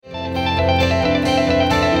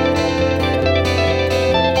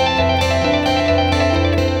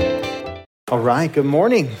right, good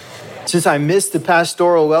morning. Since I missed the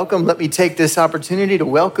pastoral welcome, let me take this opportunity to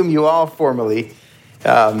welcome you all formally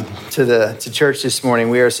to church this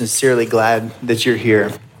morning. We are sincerely glad that you're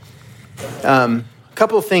here. A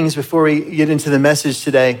couple of things before we get into the message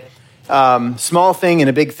today. Small thing and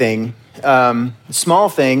a big thing. Small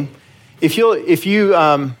thing, if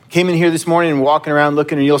you came in here this morning and walking around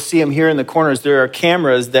looking, and you'll see them here in the corners, there are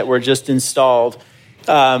cameras that were just installed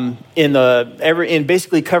in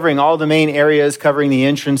basically covering all the main areas, covering the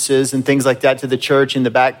entrances and things like that to the church, in the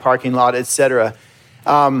back parking lot, etc.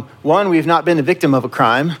 One, we've not been a victim of a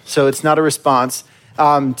crime, so it's not a response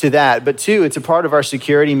to that. But two, it's a part of our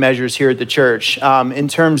security measures here at the church in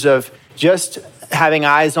terms of just having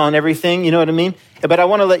eyes on everything, you know what I mean? But I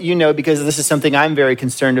want to let you know, because this is something I'm very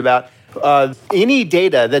concerned about. Any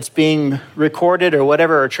data that's being recorded or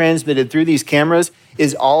whatever or transmitted through these cameras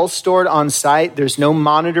is all stored on site. There's no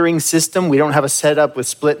monitoring system. We don't have a setup with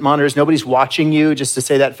split monitors. Nobody's watching you, just to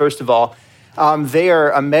say that first of all. They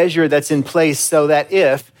are a measure that's in place so that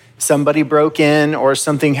if somebody broke in or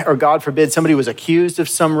something, or God forbid, somebody was accused of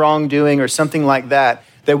some wrongdoing or something like that,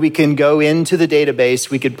 that we can go into the database,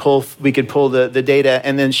 we could pull the data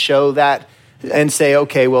and then show that and say,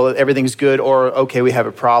 okay, well, everything's good, or okay, we have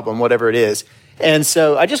a problem, whatever it is. And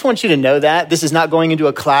so I just want you to know that this is not going into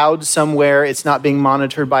a cloud somewhere. It's not being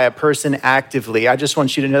monitored by a person actively. I just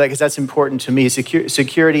want you to know that, because that's important to me.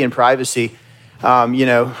 Security and privacy, are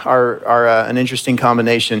an interesting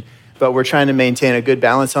combination, but we're trying to maintain a good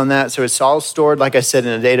balance on that. So it's all stored, like I said,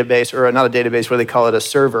 in a database, or not a database, where they call it a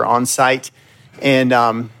server on site, and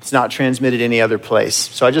it's not transmitted any other place.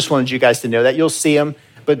 So I just wanted you guys to know that. You'll see them,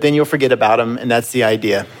 but then you'll forget about them, and that's the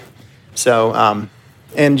idea. So,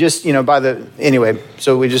 and just,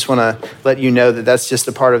 so we just want to let you know that that's just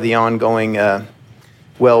a part of the ongoing,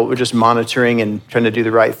 we're just monitoring and trying to do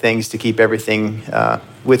the right things to keep everything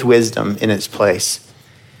with wisdom in its place.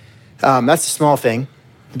 That's a small thing.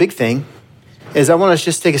 The big thing is I want to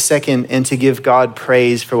just take a second and to give God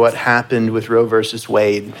praise for what happened with Roe versus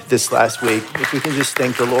Wade this last week. If we can just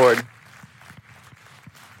thank the Lord.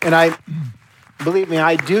 And believe me,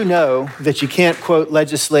 I do know that you can't, quote,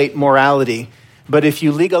 legislate morality, but if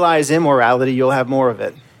you legalize immorality, you'll have more of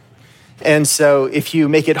it. And so if you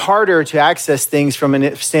make it harder to access things from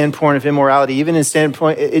a standpoint of immorality, even in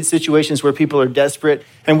situations where people are desperate,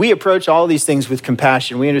 and we approach all these things with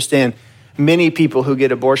compassion. We understand many people who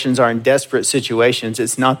get abortions are in desperate situations.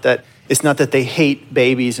 It's not that they hate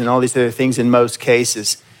babies and all these other things in most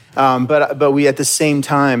cases. But we, at the same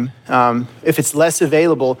time, if it's less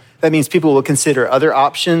available, that means people will consider other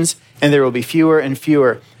options, and there will be fewer and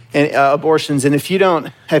fewer abortions. And if you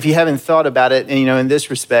haven't thought about it, and in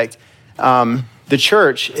this respect, the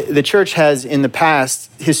church has in the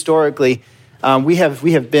past, historically, we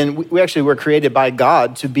actually were created by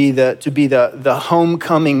God to be the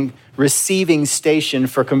homecoming receiving station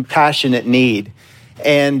for compassionate need.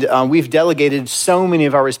 And we've delegated so many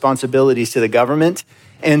of our responsibilities to the government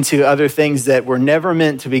and to other things that were never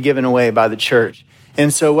meant to be given away by the church.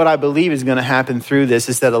 And so what I believe is going to happen through this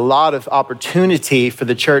is that a lot of opportunity for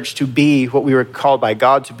the church to be what we were called by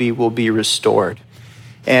God to be will be restored.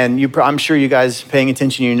 And I'm sure you guys paying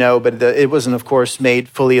attention, but it wasn't, of course, made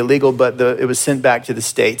fully illegal, but it was sent back to the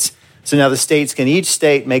states. So now each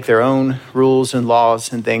state make their own rules and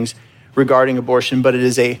laws and things regarding abortion, but it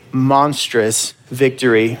is a monstrous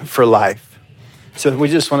victory for life. So we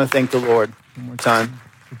just want to thank the Lord one more time.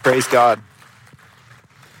 Praise God.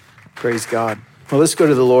 Praise God. Well, let's go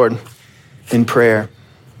to the Lord in prayer.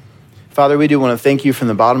 Father, we do want to thank you from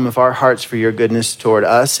the bottom of our hearts for your goodness toward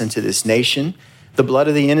us and to this nation. The blood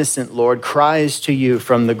of the innocent, Lord, cries to you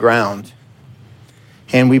from the ground.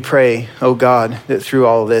 And we pray, oh God, that through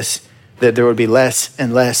all this, that there would be less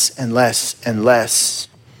and less and less and less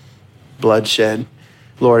bloodshed,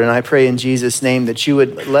 Lord. And I pray in Jesus' name that you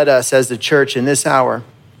would let us as the church in this hour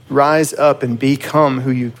rise up and become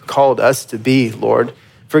who you called us to be, Lord.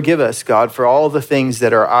 Forgive us, God, for all the things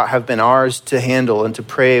that have been ours to handle and to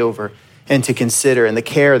pray over and to consider, and the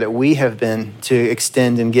care that we have been to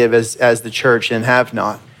extend and give as the church and have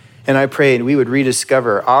not. And I pray we would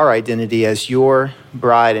rediscover our identity as your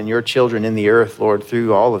bride and your children in the earth, Lord,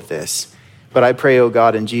 through all of this. But I pray, oh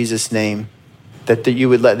God, in Jesus' name, that you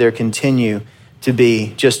would let there continue to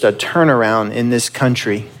be just a turnaround in this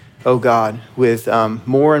country, oh God, with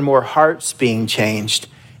more and more hearts being changed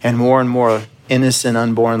and more innocent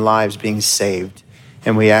unborn lives being saved.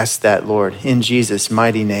 And we ask that, Lord, in Jesus'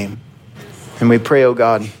 mighty name. And we pray, oh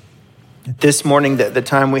God, this morning that the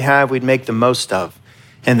time we have, we'd make the most of,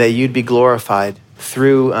 and that you'd be glorified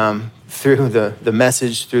through the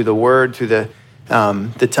message, through the word, through the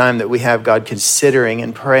the time that we have, God, considering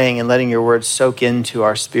and praying and letting your word soak into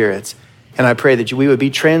our spirits. And I pray that we would be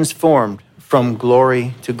transformed from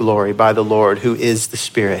glory to glory by the Lord, who is the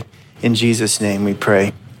Spirit. In Jesus' name we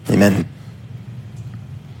pray. Amen.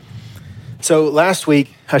 So last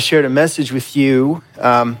week, I shared a message with you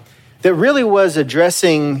that really was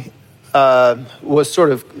addressing, was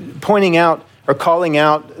sort of pointing out or calling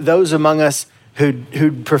out those among us who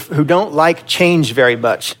don't like change very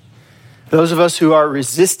much. Those of us who are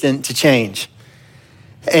resistant to change.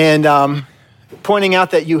 And pointing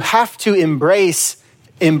out that you have to embrace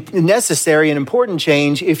necessary and important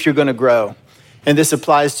change if you're going to grow. And this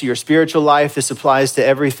applies to your spiritual life. This applies to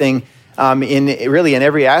everything in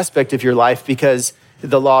every aspect of your life, because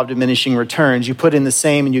the law of diminishing returns. You put in the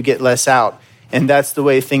same and you get less out. And that's the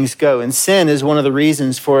way things go. And sin is one of the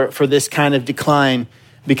reasons for this kind of decline,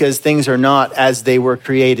 because things are not as they were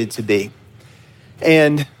created to be.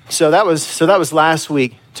 And so that was last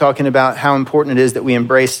week, talking about how important it is that we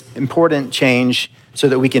embrace important change so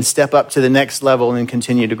that we can step up to the next level and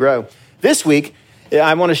continue to grow. This week,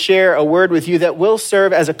 I want to share a word with you that will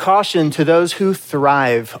serve as a caution to those who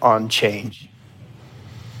thrive on change,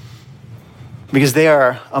 because they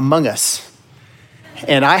are among us.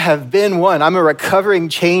 And I have been one. I'm a recovering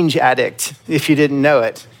change addict, if you didn't know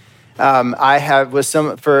it. My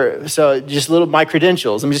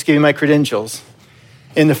credentials. Let me just give you my credentials.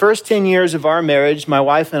 In the first 10 years of our marriage, my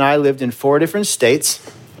wife and I lived in 4 different states,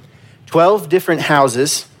 12 different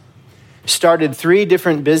houses, started 3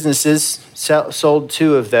 different businesses, sold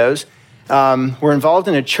 2 of those. Were involved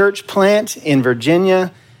in a church plant in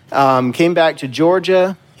Virginia, came back to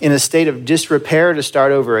Georgia in a state of disrepair to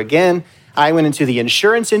start over again. I went into the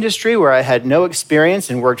insurance industry where I had no experience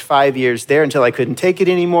and worked 5 years there until I couldn't take it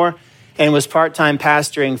anymore, and was part-time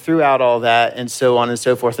pastoring throughout all that, and so on and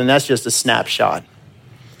so forth. And that's just a snapshot.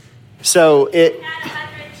 So and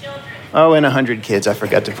 100 kids. I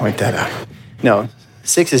forgot to point that out. No,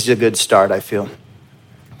 6 is a good start, I feel.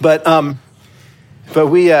 But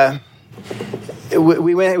we had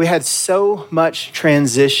so much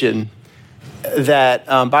transition that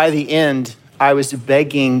by the end, I was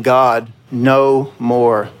begging God, no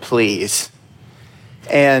more, please.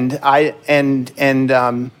 And by the end,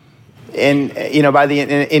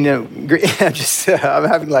 I'm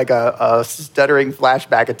having like a stuttering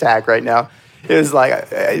flashback attack right now. It was like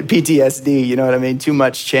PTSD, you know what I mean? Too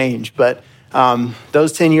much change. But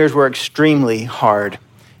those 10 years were extremely hard.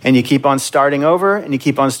 And you keep on starting over, and you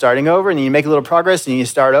keep on starting over, and you make a little progress, and you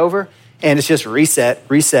start over, and it's just reset.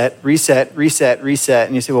 And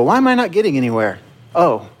you say, well, why am I not getting anywhere?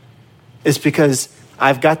 Oh, it's because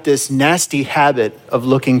I've got this nasty habit of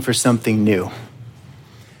looking for something new.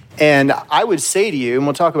 And I would say to you, and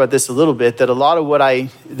we'll talk about this a little bit, that a lot of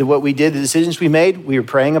what we did, the decisions we made, we were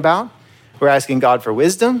praying about. We're asking God for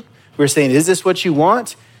wisdom. We're saying, is this what you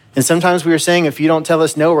want? And sometimes we were saying, if you don't tell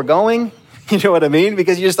us no, we're going. You know what I mean?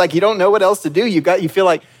 Because you're just like, you don't know what else to do. You feel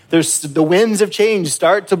like there's the winds of change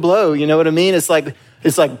start to blow. You know what I mean? It's like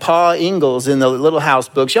Pa Ingalls in the Little House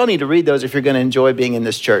books. Y'all need to read those if you're going to enjoy being in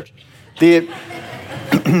this church.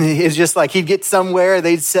 It's just like he'd get somewhere,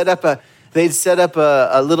 they'd set up a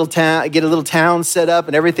little town, get a little town set up,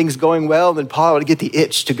 and everything's going well. Then Pa would get the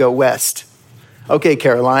itch to go west. Okay,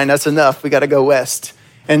 Caroline, that's enough. We got to go west.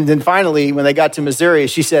 And then finally, when they got to Missouri,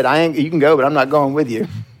 she said, you can go, but I'm not going with you.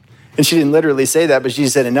 And she didn't literally say that, but she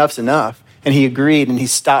said, enough's enough. And he agreed, and he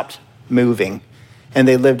stopped moving. And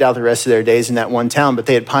they lived out the rest of their days in that one town, but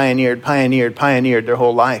they had pioneered their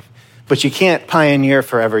whole life. But you can't pioneer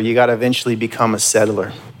forever. You got to eventually become a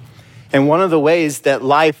settler. And one of the ways that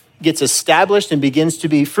life gets established and begins to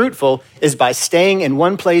be fruitful is by staying in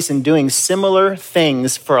one place and doing similar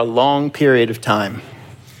things for a long period of time.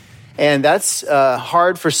 And that's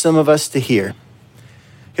hard for some of us to hear.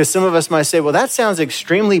 Because some of us might say, well, that sounds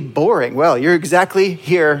extremely boring. Well, you're exactly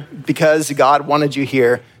here because God wanted you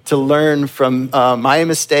here to learn from my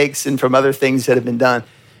mistakes and from other things that have been done.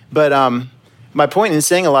 But my point in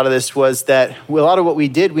saying a lot of this was that a lot of what we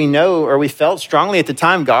did, we know, or we felt strongly at the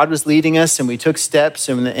time, God was leading us and we took steps.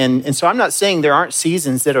 And so I'm not saying there aren't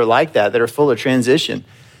seasons that are like that are full of transition.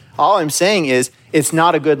 All I'm saying is it's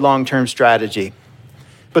not a good long-term strategy.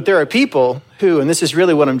 But there are people who, and this is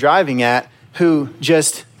really what I'm driving at, who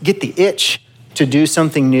just get the itch to do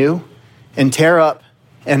something new and tear up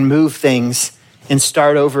and move things and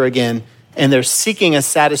start over again. And they're seeking a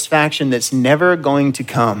satisfaction that's never going to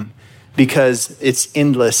come because it's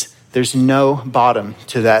endless. There's no bottom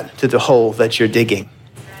to the hole that you're digging.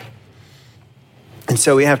 And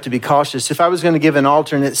so we have to be cautious. If I was going to give an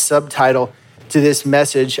alternate subtitle to this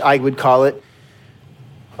message, I would call it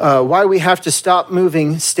why we have to stop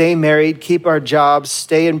moving, stay married, keep our jobs,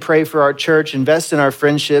 stay and pray for our church, invest in our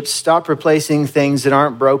friendships, stop replacing things that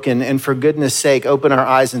aren't broken, and for goodness sake, open our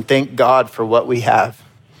eyes and thank God for what we have.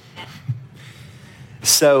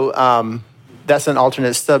 So that's an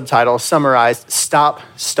alternate subtitle, summarized, Stop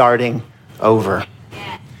Starting Over.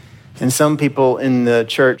 And some people in the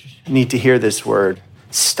church need to hear this word,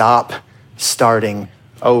 stop starting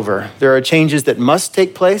over. There are changes that must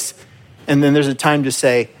take place, and then there's a time to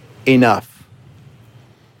say, enough.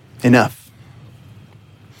 Enough.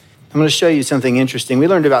 I'm going to show you something interesting. We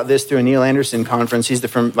learned about this through a Neil Anderson conference. He's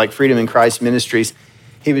from Freedom in Christ Ministries.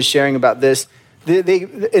 He was sharing about this.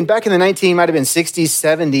 And back in the 60s,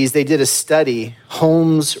 70s, they did a study,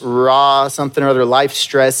 Holmes Raw, something or other, life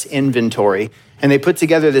stress inventory. And they put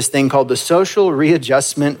together this thing called the Social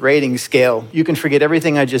Readjustment Rating Scale. You can forget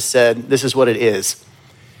everything I just said. This is what it is.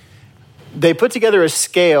 They put together a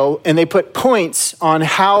scale and they put points on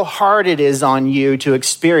how hard it is on you to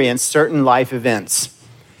experience certain life events.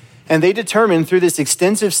 And they determined through this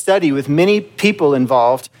extensive study with many people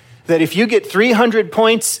involved that if you get 300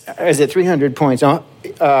 points, 300 points?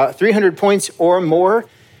 300 points or more,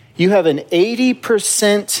 you have an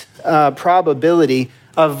 80% probability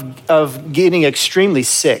of getting extremely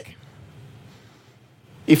sick.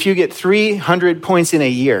 If you get 300 points in a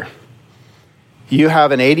year, you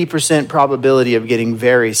have an 80% probability of getting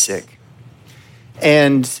very sick.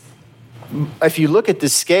 And if you look at the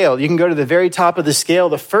scale, you can go to the very top of the scale.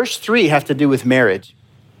 The first three have to do with marriage.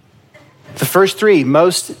 The first three, you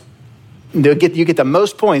get the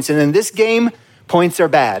most points. And in this game, points are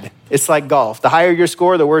bad. It's like golf. The higher your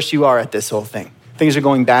score, the worse you are at this whole thing. Things are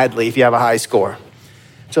going badly if you have a high score.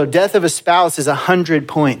 So death of a spouse is 100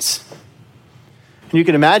 points. And you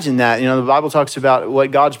can imagine that. The Bible talks about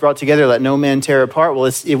what God's brought together, let no man tear apart. Well,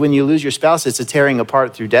 when you lose your spouse, it's a tearing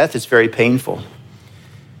apart through death. It's very painful.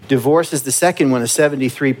 Divorce is the second one,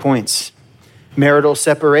 73 points. Marital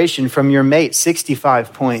separation from your mate,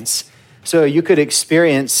 65 points. So you could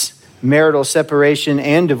experience marital separation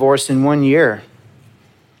and divorce in 1 year.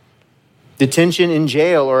 Detention in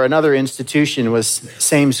jail or another institution was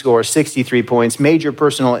same score, 63 points. Major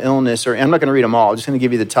personal illness, I'm not going to read them all. I'm just going to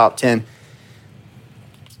give you the top 10.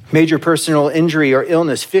 Major personal injury or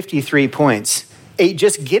illness, 53 points. 8,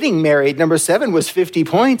 just getting married, number 7 was 50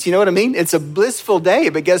 points. You know what I mean? It's a blissful day,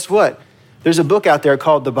 but guess what? There's a book out there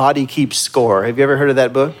called The Body Keeps Score. Have you ever heard of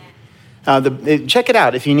that book? Check it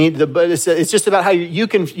out if you need. But it's just about how you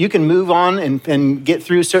can move on and get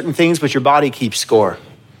through certain things, but your body keeps score.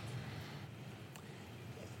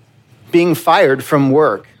 Being fired from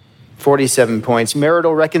work, 47 points.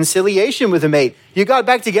 Marital reconciliation with a mate. You got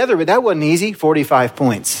back together, but that wasn't easy, 45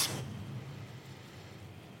 points.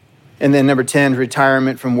 And then number 10,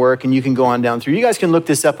 retirement from work, and you can go on down through. You guys can look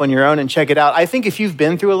this up on your own and check it out. I think if you've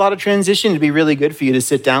been through a lot of transition, it'd be really good for you to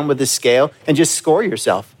sit down with the scale and just score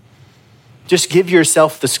yourself. Just give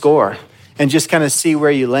yourself the score and just kind of see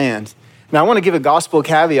where you land. Now, I want to give a gospel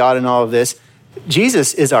caveat in all of this.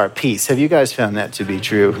 Jesus is our peace. Have you guys found that to be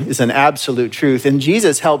true? It's an absolute truth. And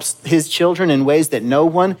Jesus helps his children in ways that no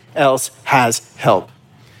one else has help.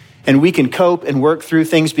 And we can cope and work through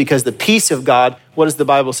things because the peace of God, what does the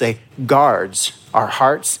Bible say? Guards our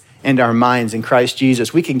hearts and our minds in Christ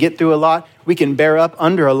Jesus. We can get through a lot. We can bear up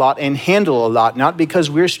under a lot and handle a lot, not because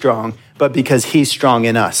we're strong, but because he's strong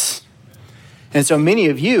in us. And so many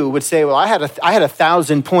of you would say, well, I had a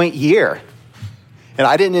 1,000-point year and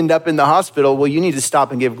I didn't end up in the hospital. Well, you need to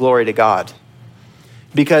stop and give glory to God.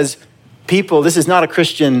 Because people, this is not a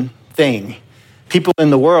Christian thing. People in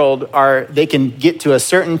the world they can get to a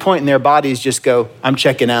certain point in their bodies, just go, I'm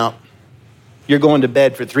checking out. You're going to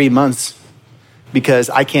bed for 3 months because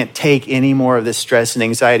I can't take any more of this stress and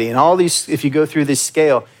anxiety. And all these, if you go through this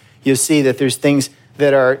scale, you'll see that there's things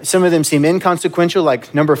that are, some of them seem inconsequential,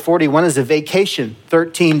 like number 41 is a vacation,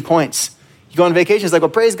 13 points. You go on vacation, it's like, well,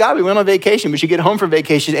 praise God, we went on vacation, but you get home from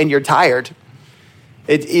vacation and you're tired.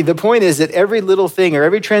 The point is that every little thing or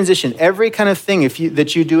every transition, every kind of thing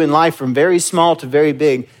that you do in life from very small to very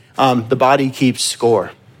big, the body keeps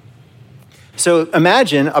score. So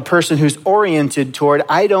imagine a person who's oriented toward,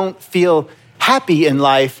 I don't feel happy in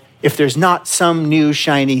life if there's not some new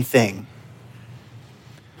shiny thing.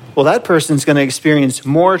 Well, that person's going to experience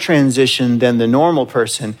more transition than the normal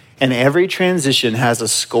person, and every transition has a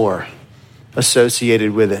score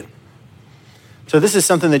associated with it. So this is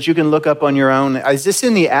something that you can look up on your own. Is this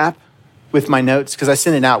in the app with my notes? Because I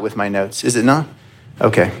sent it out with my notes. Is it not?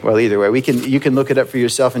 Okay, well, either way, you can look it up for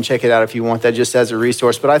yourself and check it out if you want that just as a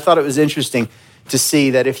resource. But I thought it was interesting to see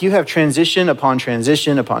that if you have transition upon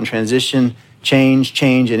transition upon transition, change,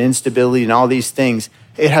 and instability and all these things,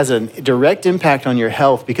 it has a direct impact on your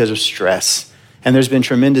health because of stress. And there's been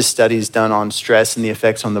tremendous studies done on stress and the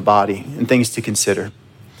effects on the body and things to consider.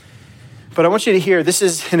 But I want you to hear,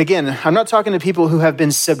 and again, I'm not talking to people who have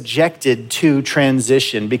been subjected to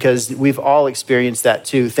transition, because we've all experienced that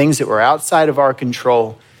too. Things that were outside of our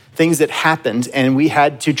control, things that happened, and we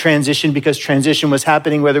had to transition because transition was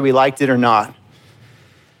happening whether we liked it or not.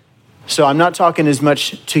 So I'm not talking as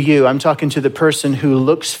much to you. I'm talking to the person who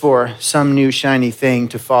looks for some new shiny thing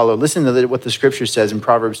to follow. Listen to what the scripture says in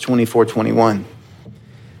Proverbs 24:21.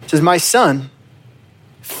 It says, "My son,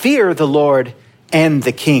 fear the Lord and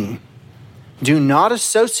the king. Do not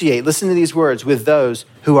associate," listen to these words, "with those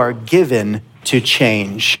who are given to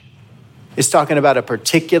change." It's talking about a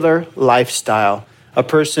particular lifestyle, a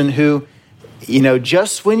person who,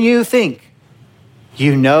 just when you think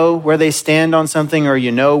you know where they stand on something, or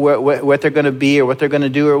you know what they're going to be or what they're going to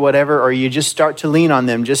do or whatever, or you just start to lean on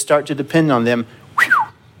them, just start to depend on them,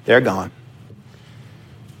 they're gone.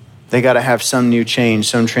 They got to have some new change,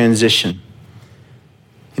 some transition.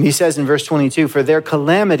 And he says in verse 22, "For their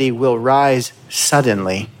calamity will rise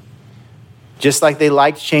suddenly." Just like they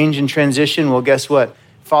liked change and transition, well, guess what?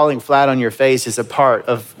 Falling flat on your face is a part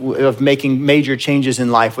of making major changes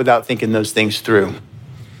in life without thinking those things through.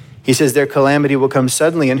 He says their calamity will come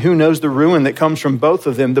suddenly, and who knows the ruin that comes from both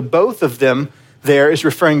of them. The both of them there is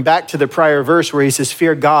referring back to the prior verse where he says,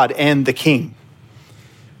 "Fear God and the king."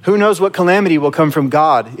 Who knows what calamity will come from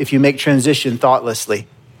God if you make transition thoughtlessly?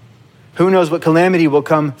 Who knows what calamity will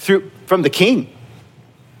come from the king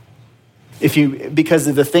because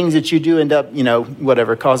of the things that you do end up,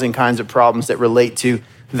 causing kinds of problems that relate to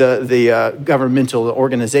the governmental,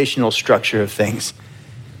 organizational structure of things.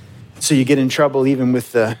 So you get in trouble even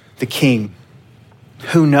with the king.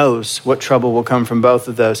 Who knows what trouble will come from both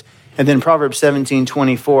of those? And then Proverbs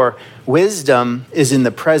 17:24, "Wisdom is in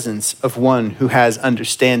the presence of one who has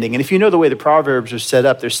understanding." And if you know the way the Proverbs are set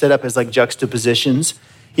up, they're set up as like juxtapositions.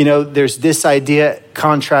 There's this idea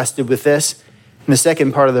contrasted with this. And the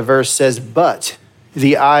second part of the verse says, "But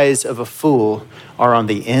the eyes of a fool are on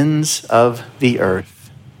the ends of the earth."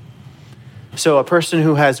 So a person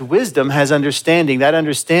who has wisdom has understanding. That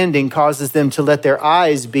understanding causes them to let their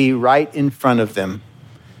eyes be right in front of them.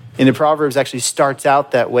 And the Proverbs actually starts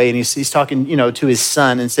out that way. And he's talking, to his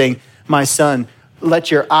son and saying, "My son,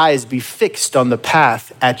 let your eyes be fixed on the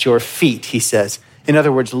path at your feet," he says. In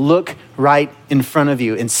other words, look right in front of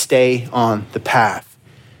you and stay on the path.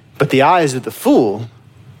 But the eyes of the fool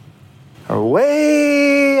are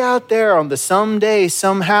way out there on the someday,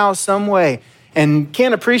 somehow, some way, and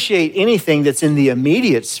can't appreciate anything that's in the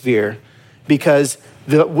immediate sphere, because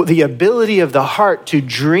the ability of the heart to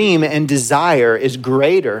dream and desire is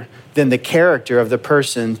greater than the character of the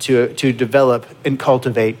person to develop and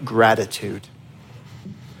cultivate gratitude.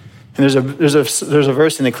 And there's a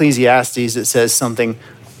verse in Ecclesiastes that says something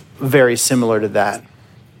very similar to that.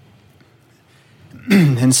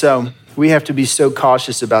 And so we have to be so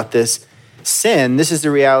cautious about this. Sin, this is the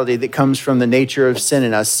reality that comes from the nature of sin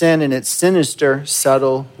in us. Sin in its sinister,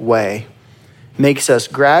 subtle way makes us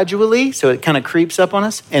gradually, so it kind of creeps up on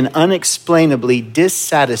us, and unexplainably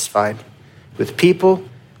dissatisfied with people,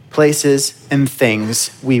 places, and things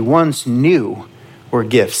we once knew were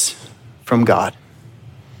gifts from God.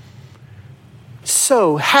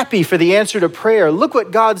 So happy for the answer to prayer. Look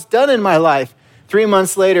what God's done in my life. 3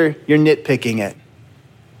 months later, you're nitpicking it,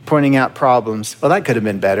 pointing out problems. Well, that could have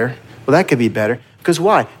been better. Well, that could be better. Because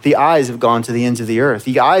why? The eyes have gone to the ends of the earth.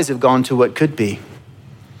 The eyes have gone to what could be.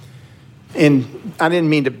 And I didn't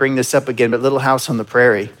mean to bring this up again, but Little House on the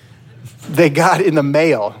Prairie, they got in the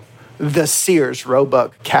mail the Sears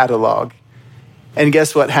Roebuck catalog. And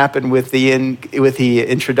guess what happened with the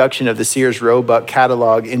introduction of the Sears Roebuck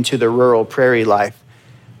catalog into the rural prairie life?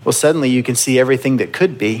 Well, suddenly you can see everything that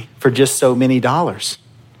could be for just so many dollars.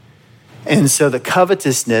 And so the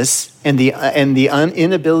covetousness and the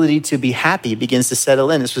inability to be happy begins to settle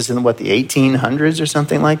in. This was in the 1800s or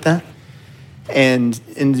something like that. And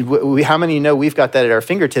how many know we've got that at our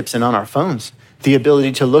fingertips and on our phones? The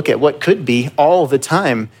ability to look at what could be all the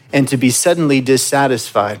time and to be suddenly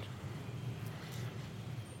dissatisfied.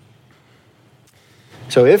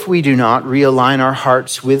 So if we do not realign our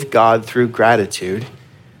hearts with God through gratitude,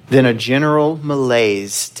 then a general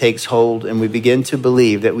malaise takes hold and we begin to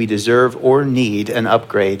believe that we deserve or need an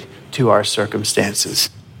upgrade to our circumstances.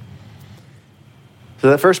 So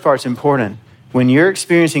that first part's important. When you're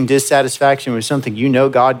experiencing dissatisfaction with something you know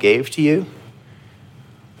God gave to you,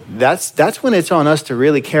 that's when it's on us to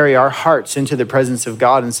really carry our hearts into the presence of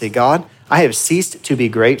God and say, God, I have ceased to be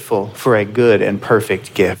grateful for a good and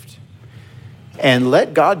perfect gift. and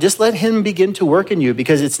just let him begin to work in you,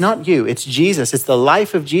 because it's not you, it's Jesus. It's the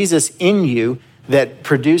life of Jesus in you that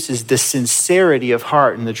produces the sincerity of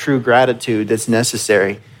heart and the true gratitude that's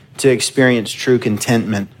necessary to experience true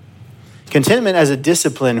contentment. Contentment as a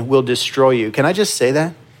discipline will destroy you. Can I just say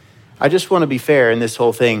that? I just want to be fair in this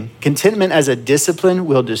whole thing. Contentment as a discipline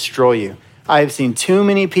will destroy you. I have seen too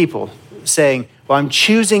many people saying, well, I'm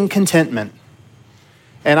choosing contentment.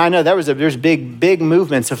 And I know there's big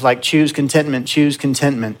movements of like, choose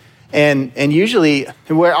contentment. And usually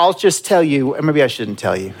where I'll just tell you, or maybe I shouldn't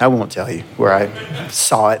tell you. I won't tell you where I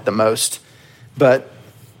saw it the most. But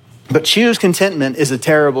choose contentment is a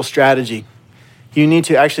terrible strategy. You need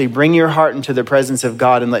to actually bring your heart into the presence of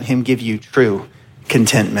God and let him give you true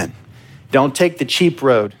contentment. Don't take the cheap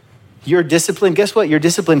road. Your discipline, guess what? Your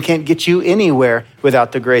discipline can't get you anywhere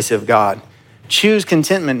without the grace of God. Choose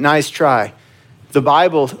contentment. Nice try. The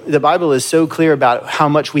Bible is so clear about how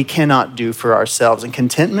much we cannot do for ourselves. And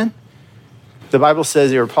contentment, the Bible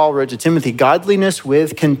says, or Paul wrote to Timothy, godliness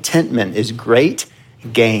with contentment is great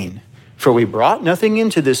gain. For we brought nothing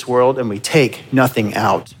into this world and we take nothing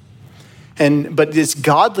out. But this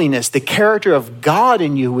godliness, the character of God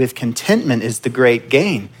in you with contentment is the great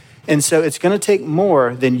gain. And so it's going to take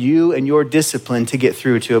more than you and your discipline to get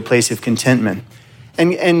through to a place of contentment.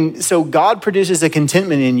 And so God produces a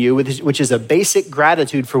contentment in you, which is a basic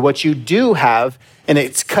gratitude for what you do have, and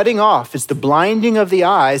it's cutting off. It's the blinding of the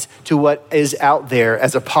eyes to what is out there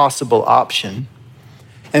as a possible option.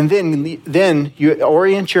 And then you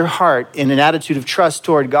orient your heart in an attitude of trust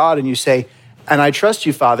toward God, and you say, and I trust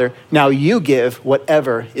you, Father. Now you give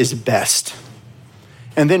whatever is best.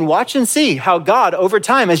 And then watch and see how God, over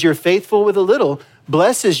time, as you're faithful with a little,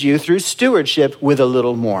 blesses you through stewardship with a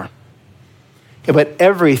little more. But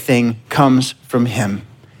everything comes from him,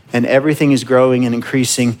 and everything is growing and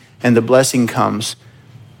increasing, and the blessing comes.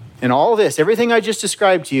 And all this, everything I just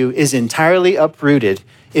described to you, is entirely uprooted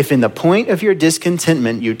if in the point of your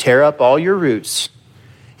discontentment you tear up all your roots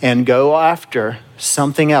and go after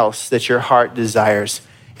something else that your heart desires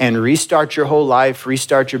and restart your whole life,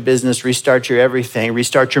 restart your business, restart your everything,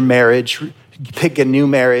 restart your marriage, pick a new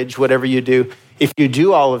marriage, whatever you do. If you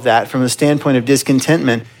do all of that from the standpoint of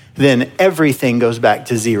discontentment, then everything goes back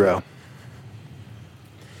to zero.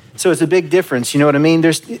 So it's a big difference. You know what I mean?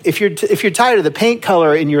 If you're tired of the paint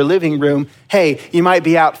color in your living room, hey, you might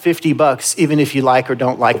be out $50 even if you like or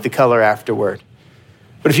don't like the color afterward.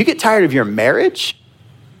 But if you get tired of your marriage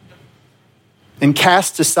and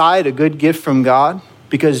cast aside a good gift from God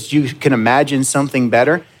because you can imagine something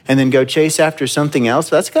better and then go chase after something else,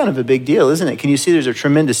 that's kind of a big deal, isn't it? Can you see there's a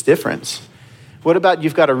tremendous difference? What about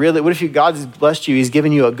what if God's blessed you, he's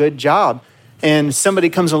given you a good job, and somebody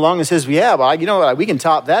comes along and says, well, yeah, well, you know what, we can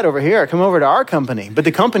top that over here. Come over to our company. But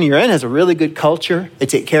the company you're in has a really good culture. They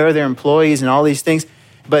take care of their employees and all these things.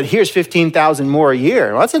 But here's $15,000 more a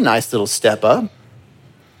year. Well, that's a nice little step up.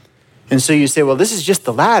 And so you say, well, this is just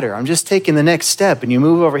the ladder. I'm just taking the next step. And you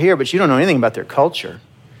move over here, but you don't know anything about their culture.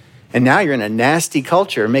 And now you're in a nasty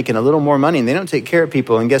culture making a little more money, and they don't take care of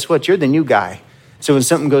people. And guess what? You're the new guy. So when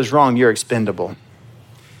something goes wrong, you're expendable.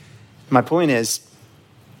 My point is,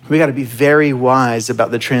 we got to be very wise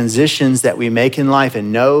about the transitions that we make in life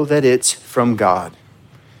and know that it's from God,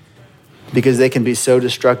 because they can be so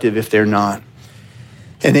destructive if they're not.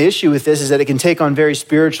 And the issue with this is that it can take on very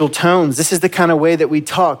spiritual tones. This is the kind of way that we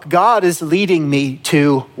talk. God is leading me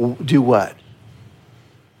to do what?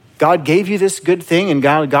 God gave you this good thing, and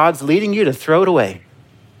God's leading you to throw it away.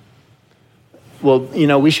 Well,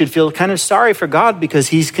 we should feel kind of sorry for God because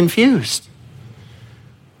he's confused.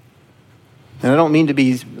 And I don't mean to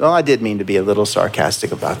be, I did mean to be a little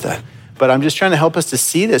sarcastic about that. But I'm just trying to help us to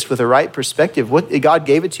see this with the right perspective. God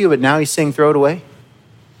gave it to you, but now he's saying throw it away?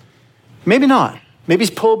 Maybe not. Maybe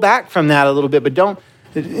he's pulled back from that a little bit, but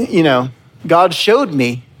God showed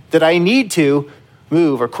me that I need to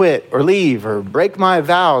move or quit or leave or break my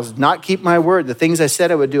vows, not keep my word. The things I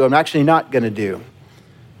said I would do, I'm actually not going to do.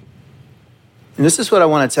 And this is what I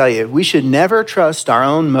want to tell you. We should never trust our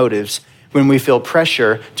own motives when we feel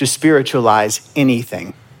pressure to spiritualize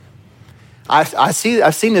anything. I've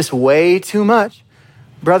seen this way too much.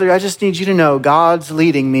 Brother, I just need you to know God's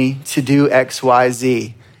leading me to do X, Y,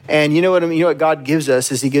 Z. And you know what I mean? You know what God gives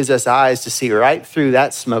us is he gives us eyes to see right through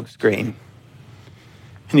that smoke screen.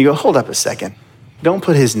 And you go, hold up a second. Don't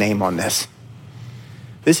put his name on this.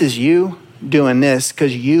 This is you doing this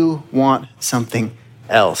because you want something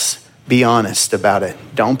else. Be honest about it.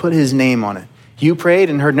 Don't put his name on it. You prayed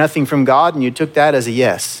and heard nothing from God, and you took that as a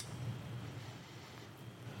yes.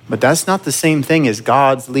 But that's not the same thing as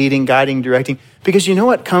God's leading, guiding, directing. Because you know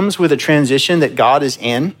what comes with a transition that God is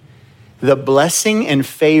in? the blessing and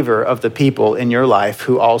favor of the people in your life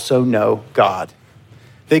who also know God.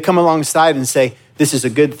 They come alongside and say, this is a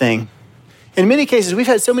good thing. In many cases, we've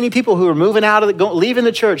had so many people who are moving out of leaving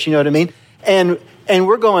the church, you know what I mean? And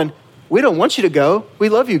we're going, we don't want you to go. We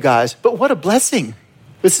love you guys, but what a blessing.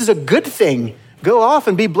 This is a good thing. Go off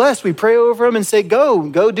and be blessed. We pray over them and say,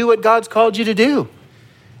 go do what God's called you to do.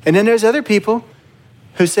 And then there's other people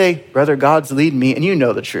who say, brother, God's leading me. And you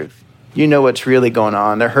know the truth. You know what's really going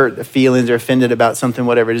on. They're hurt, their feelings, they're offended about something,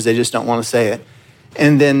 whatever it is. They just don't want to say it.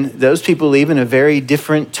 And then those people leave in a very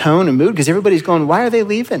different tone and mood because everybody's going, why are they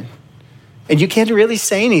leaving? And you can't really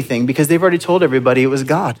say anything because they've already told everybody it was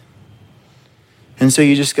God. And so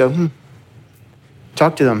you just go,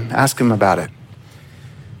 talk to them, ask them about it.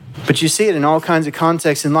 But you see it in all kinds of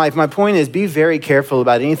contexts in life. My point is, be very careful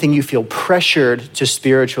about anything you feel pressured to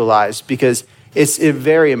spiritualize, because it's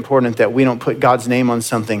very important that we don't put God's name on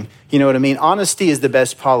something. You know what I mean? Honesty is the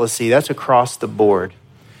best policy. That's across the board.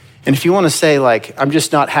 And if you want to say, like, I'm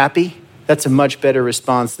just not happy, that's a much better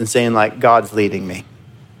response than saying, like, God's leading me.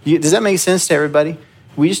 Does that make sense to everybody?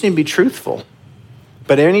 We just need to be truthful.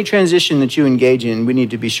 But any transition that you engage in, we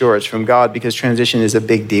need to be sure it's from God, because transition is a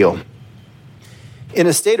big deal. In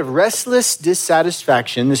a state of restless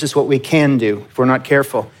dissatisfaction, this is what we can do if we're not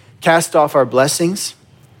careful. Cast off our blessings,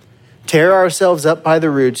 tear ourselves up by the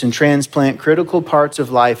roots, and transplant critical parts of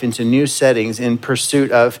life into new settings in pursuit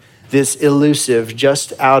of this elusive,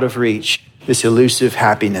 just out of reach, this elusive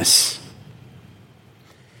happiness.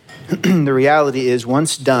 The reality is,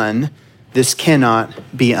 once done, this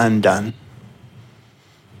cannot be undone.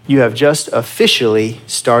 You have just officially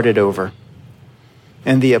started over.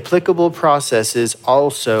 And the applicable processes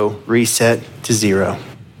also reset to zero.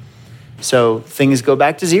 So things go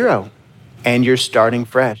back to zero, and you're starting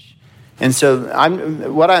fresh. And so I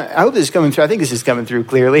hope this is coming through. I think this is coming through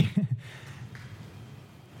clearly.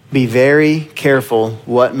 Be very careful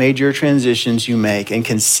what major transitions you make, and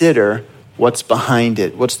consider what's behind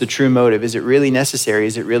it. What's the true motive? Is it really necessary?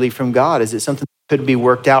 Is it really from God? Is it something that could be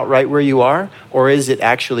worked out right where you are? Or is it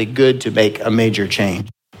actually good to make a major change?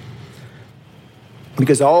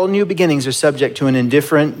 Because all new beginnings are subject to an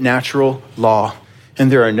indifferent natural law,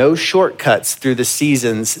 and there are no shortcuts through the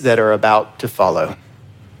seasons that are about to follow.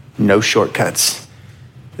 No shortcuts.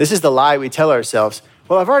 This is the lie we tell ourselves.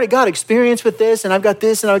 Well, I've already got experience with this, and I've got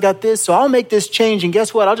this, and I've got this, so I'll make this change, and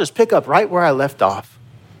guess what? I'll just pick up right where I left off.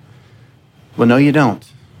 Well, no, you don't.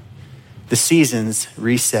 The seasons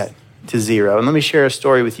reset to zero. And let me share a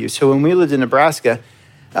story with you. So when we lived in Nebraska,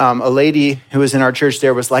 a lady who was in our church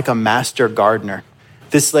there was like a master gardener.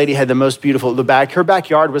 This lady had the most beautiful, her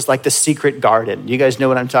backyard was like the secret garden. You guys know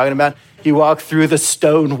what I'm talking about? You walk through the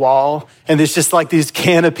stone wall, and there's just like these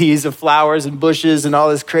canopies of flowers and bushes and all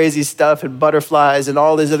this crazy stuff and butterflies and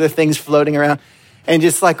all these other things floating around, and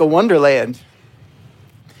just like a wonderland.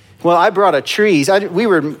 Well, I brought a tree. We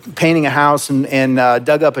were painting a house and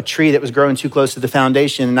dug up a tree that was growing too close to the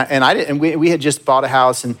foundation. And we had just bought a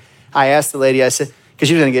house, and I asked the lady, I said, because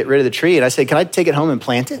she was going to get rid of the tree, and I said, can I take it home and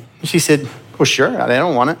plant it? And she said, well, sure, I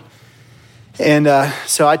don't want it. And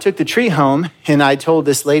so I took the tree home, and I told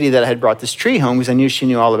this lady that I had brought this tree home because I knew she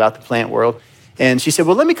knew all about the plant world. And she said,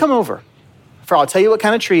 well, let me come over. I'll tell you what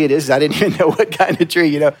kind of tree it is. I didn't even know what kind of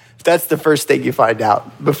tree, That's the first thing you find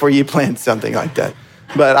out before you plant something like that.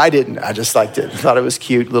 But I didn't. I just liked it. Thought it was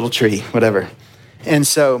cute, little tree, whatever. And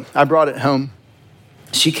so I brought it home.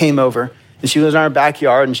 She came over, and she was in our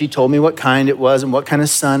backyard, and she told me what kind it was and what kind of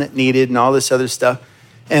sun it needed and all this other stuff.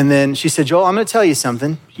 And then she said, Joel, I'm going to tell you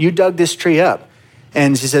something. You dug this tree up.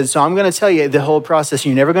 And she said, so I'm going to tell you the whole process.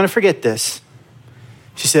 You're never going to forget this.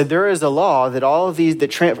 She said, there is a law that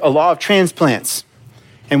a law of transplants.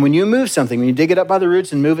 And when you move something, when you dig it up by the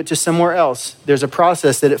roots and move it to somewhere else, there's a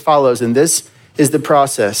process that it follows. And this is the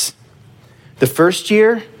process. The first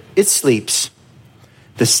year, it sleeps.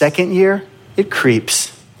 The second year, it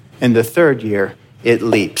creeps. And the third year, it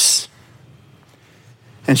leaps.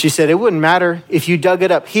 And she said, it wouldn't matter if you dug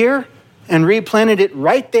it up here and replanted it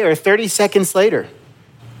right there 30 seconds later.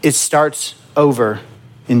 It starts over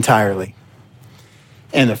entirely.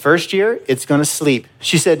 And the first year, it's going to sleep.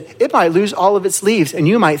 She said, it might lose all of its leaves, and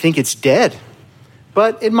you might think it's dead.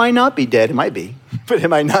 But it might not be dead. It might be, but it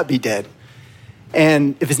might not be dead.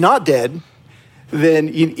 And if it's not dead, then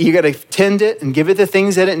you got to tend it and give it the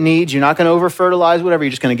things that it needs. You're not going to over-fertilize, whatever.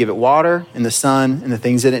 You're just going to give it water and the sun and the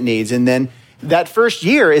things that it needs. And then that first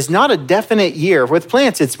year is not a definite year. With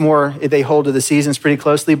plants, it's more, they hold to the seasons pretty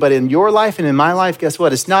closely. But in your life and in my life, guess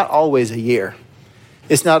what? It's not always a year.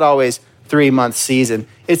 It's not always 3-month season.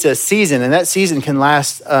 It's a season, and that season can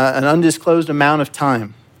last an undisclosed amount of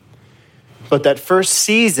time. But that first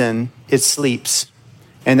season, it sleeps.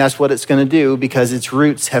 And that's what it's going to do because its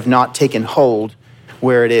roots have not taken hold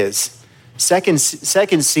where it is. Second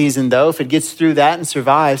season, though, if it gets through that and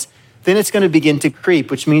survives, then it's going to begin to creep,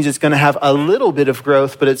 which means it's going to have a little bit of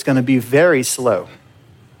growth, but it's going to be very slow,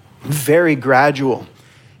 very gradual.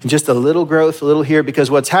 And just a little growth, a little here, because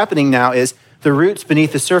what's happening now is the roots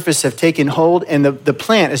beneath the surface have taken hold, and the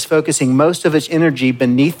plant is focusing most of its energy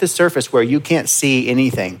beneath the surface where you can't see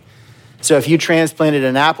anything. So if you transplanted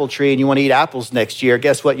an apple tree and you want to eat apples next year,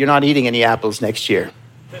 guess what? You're not eating any apples next year.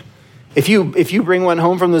 If you bring one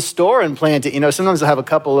home from the store and plant it, sometimes they'll have a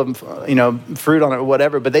couple of, fruit on it or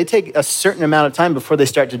whatever, but they take a certain amount of time before they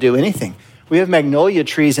start to do anything. We have magnolia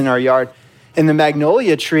trees in our yard, and the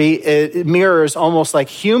magnolia tree, it mirrors almost like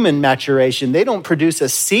human maturation. They don't produce a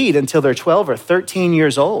seed until they're 12 or 13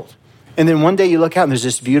 years old. And then one day you look out and there's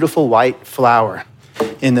this beautiful white flower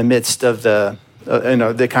in the midst of the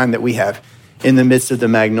kind that we have, in the midst of the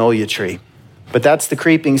magnolia tree. But that's the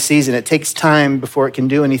creeping season. It takes time before it can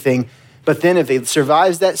do anything. But then if it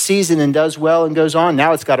survives that season and does well and goes on,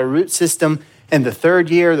 now it's got a root system. And the third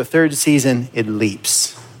year, the third season, it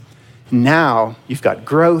leaps. Now you've got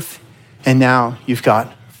growth, and now you've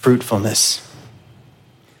got fruitfulness.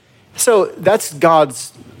 So that's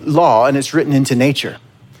God's law, and it's written into nature.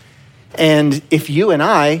 And if you and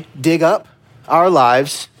I dig up our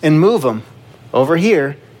lives and move them over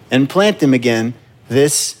here and plant them again,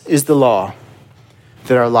 this is the law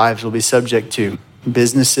that our lives will be subject to.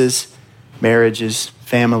 Businesses, marriages,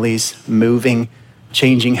 families, moving,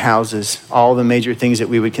 changing houses, all the major things that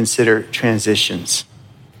we would consider transitions.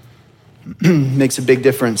 Makes a big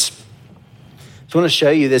difference. So I want to show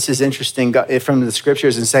you, this is interesting from the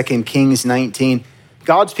scriptures in 2 Kings 19.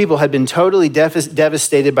 God's people had been totally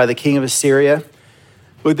devastated by the king of Assyria.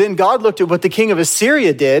 But then God looked at what the king of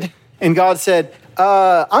Assyria did, and God said,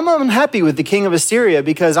 I'm unhappy with the king of Assyria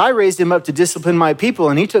because I raised him up to discipline my people,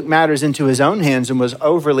 and he took matters into his own hands and was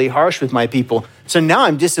overly harsh with my people. So now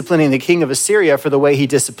I'm disciplining the king of Assyria for the way he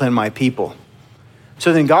disciplined my people.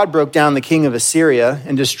 So then God broke down the king of Assyria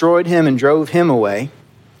and destroyed him and drove him away.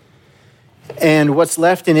 And what's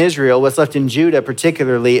left in Israel, what's left in Judah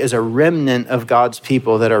particularly, is a remnant of God's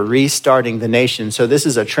people that are restarting the nation. So this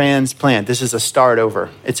is a transplant. This is a start over.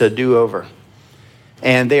 It's a do-over.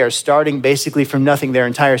 And they are starting basically from nothing. Their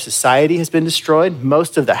entire society has been destroyed.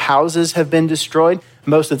 Most of the houses have been destroyed.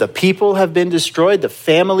 Most of the people have been destroyed. The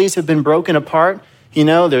families have been broken apart.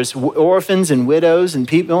 There's orphans and widows and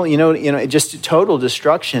people, just total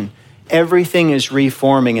destruction. Everything is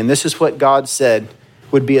reforming. And this is what God said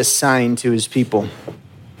would be a sign to his people.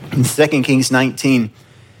 In 2 Kings 19,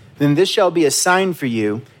 then this shall be a sign for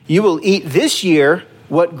you. You will eat this year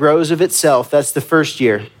what grows of itself. That's the first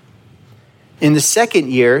year. In the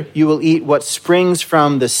second year, you will eat what springs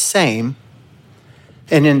from the same.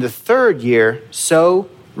 And in the third year, sow,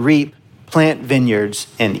 reap, plant vineyards,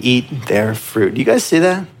 and eat their fruit. Do you guys see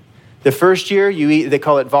that? The first year, you eat, they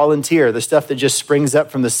call it volunteer, the stuff that just springs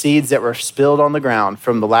up from the seeds that were spilled on the ground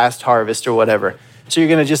from the last harvest or whatever. So you're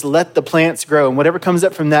going to just let the plants grow. And whatever comes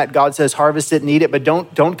up from that, God says, harvest it and eat it. But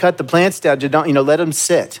don't cut the plants down. Let them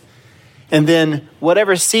sit. And then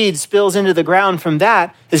whatever seed spills into the ground from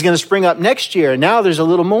that is going to spring up next year. And now there's a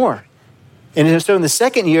little more. And so in the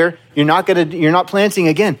second year, you're not planting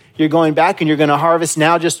again. You're going back and you're going to harvest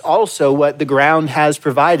now just also what the ground has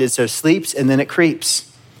provided. So it sleeps and then it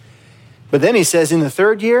creeps. But then he says in the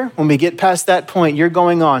third year, when we get past that point, you're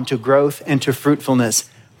going on to growth and to fruitfulness.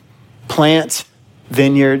 Plant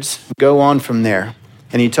vineyards, go on from there.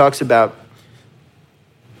 And he talks about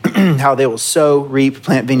how they will sow, reap,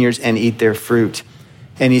 plant vineyards, and eat their fruit.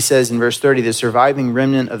 And he says in verse 30, the surviving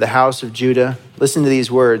remnant of the house of Judah, listen to these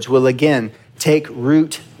words, will again take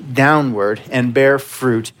root downward and bear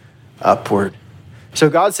fruit upward. So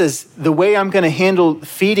God says, the way I'm going to handle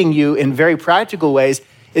feeding you in very practical ways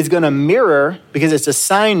is going to mirror, because it's a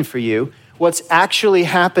sign for you, what's actually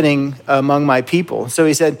happening among my people. So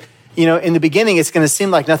he said, in the beginning, it's going to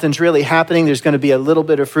seem like nothing's really happening. There's going to be a little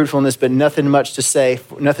bit of fruitfulness, but nothing much to say,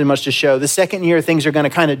 nothing much to show. The second year, things are going to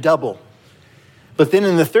kind of double. But then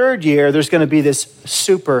in the third year, there's going to be this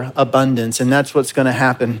super abundance, and that's what's going to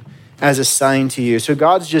happen as a sign to you. So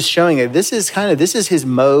God's just showing it. This is his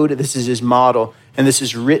mode, this is his model, and this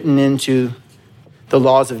is written into the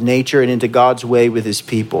laws of nature and into God's way with his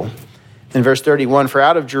people. In verse 31, for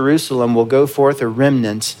out of Jerusalem will go forth a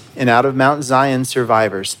remnant, and out of Mount Zion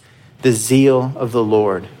survivors. The zeal of the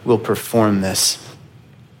Lord will perform this.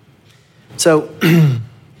 So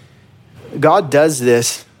God does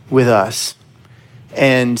this with us.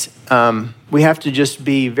 And we have to just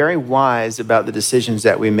be very wise about the decisions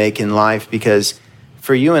that we make in life, because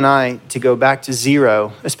for you and I to go back to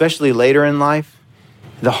zero, especially later in life,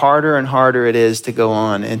 the harder and harder it is to go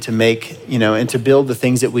on and to make, and to build the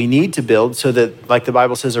things that we need to build so that, like the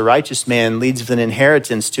Bible says, a righteous man leaves an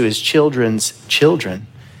inheritance to his children's children.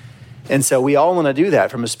 And so we all want to do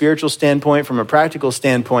that from a spiritual standpoint, from a practical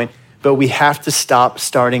standpoint, but we have to stop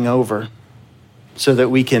starting over so that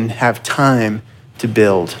we can have time to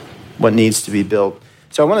build what needs to be built.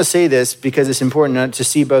 So I want to say this because it's important to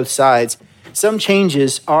see both sides. Some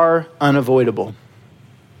changes are unavoidable.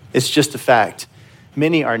 It's just a fact.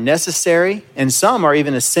 Many are necessary, and some are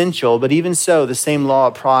even essential, but even so, the same law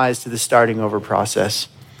applies to the starting over process.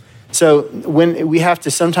 So when we have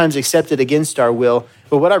to sometimes accept it against our will,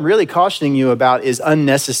 but what I'm really cautioning you about is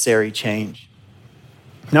unnecessary change,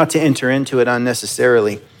 not to enter into it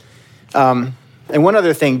unnecessarily. And one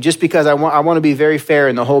other thing, just because I want to be very fair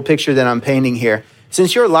in the whole picture that I'm painting here,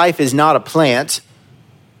 since your life is not a plant,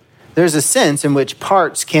 there's a sense in which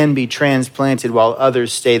parts can be transplanted while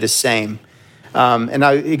others stay the same.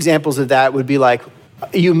 Examples of that would be like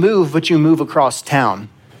you move, but you move across town.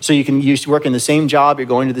 So you can work in the same job, you're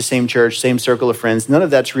going to the same church, same circle of friends. None of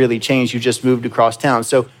that's really changed. You just moved across town.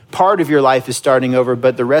 So part of your life is starting over,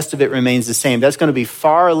 but the rest of it remains the same. That's going to be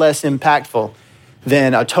far less impactful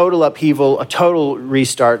than a total upheaval, a total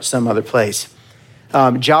restart some other place.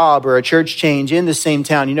 Job or a church change in the same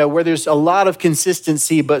town, where there's a lot of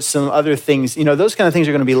consistency, but some other things, those kind of things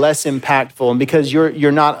are going to be less impactful. And because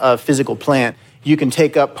you're not a physical plant, you can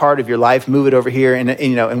take up part of your life, move it over here,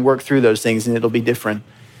 and work through those things, and it'll be different.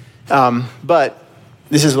 But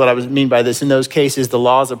this is what I mean by this. In those cases, the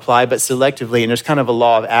laws apply, but selectively, and there's kind of a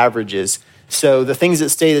law of averages. So the things that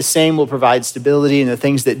stay the same will provide stability, and the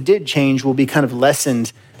things that did change will be kind of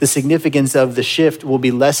lessened. The significance of the shift will be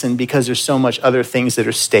lessened because there's so much other things that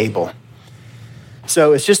are stable.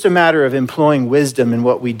 So it's just a matter of employing wisdom in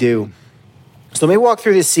what we do. So let me walk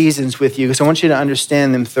through the seasons with you because I want you to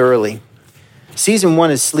understand them thoroughly. Season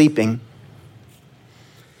 1 is sleeping.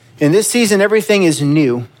 In this season, everything is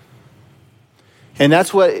new. And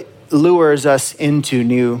that's what lures us into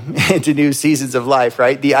new seasons of life,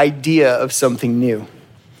 right? The idea of something new.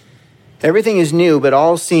 Everything is new, but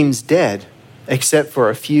all seems dead, except for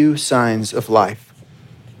a few signs of life.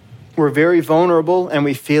 We're very vulnerable and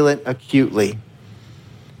we feel it acutely.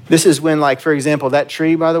 This is when, like, for example, that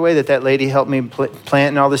tree, by the way, that lady helped me plant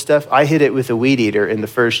and all this stuff, I hit it with a weed eater in the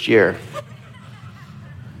first year.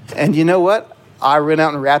 And you know what? I went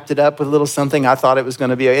out and wrapped it up with a little something. I thought it was going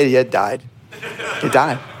to be, it died. It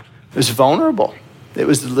died. It was vulnerable. It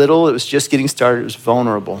was little. It was just getting started. It was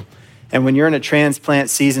vulnerable. And when you're in a transplant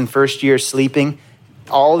season, first year sleeping,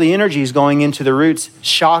 all the energy is going into the roots.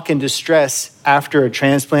 Shock and distress after a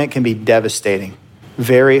transplant can be devastating.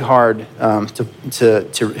 Very hard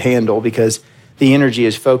to handle because the energy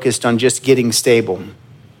is focused on just getting stable.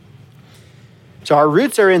 So our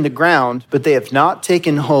roots are in the ground, but they have not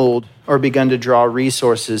taken hold or begun to draw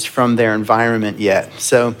resources from their environment yet.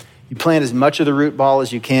 So you plant as much of the root ball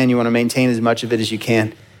as you can. You want to maintain as much of it as you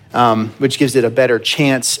can, which gives it a better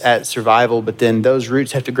chance at survival. But then those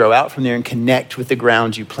roots have to grow out from there and connect with the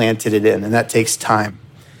ground you planted it in, and that takes time.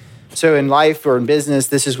 So in life or in business,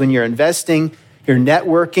 this is when you're investing, you're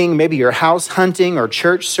networking, maybe you're house hunting or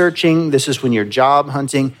church searching. This is when you're job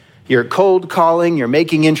hunting. You're cold calling, you're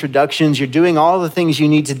making introductions, you're doing all the things you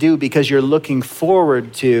need to do because you're looking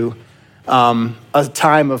forward to a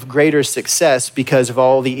time of greater success because of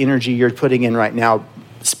all the energy you're putting in right now,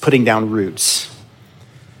 putting down roots.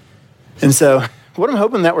 And so what I'm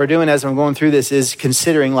hoping that we're doing as I'm going through this is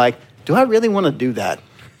considering, like, do I really want to do that?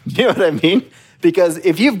 You know what I mean? Because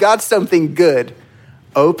if you've got something good,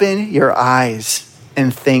 open your eyes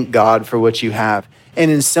and thank God for what you have. And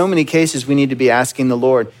in so many cases, we need to be asking the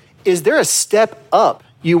Lord, is there a step up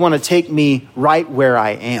you want to take me right where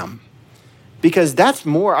I am? Because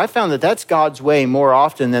I found that that's God's way more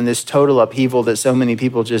often than this total upheaval that so many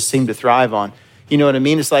people just seem to thrive on. You know what I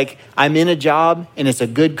mean? It's like I'm in a job and it's a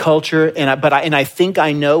good culture, and I think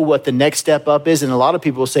I know what the next step up is. And a lot of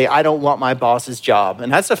people will say, I don't want my boss's job.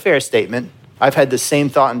 And that's a fair statement. I've had the same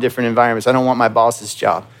thought in different environments. I don't want my boss's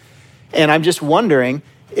job. And I'm just wondering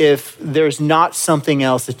if there's not something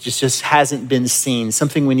else that just hasn't been seen,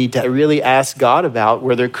 something we need to really ask God about,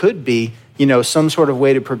 where there could be, some sort of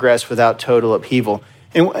way to progress without total upheaval.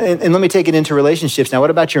 And let me take it into relationships. Now, what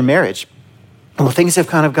about your marriage? Well, things have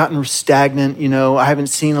kind of gotten stagnant. I haven't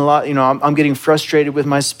seen a lot. I'm getting frustrated with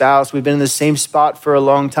my spouse. We've been in the same spot for a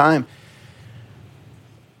long time.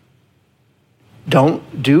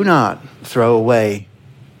 Do not throw away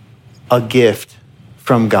a gift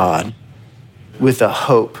from God with a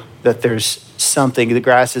hope that there's something, the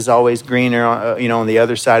grass is always greener, on the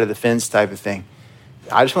other side of the fence type of thing.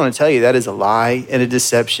 I just want to tell you that is a lie and a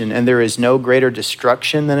deception, and there is no greater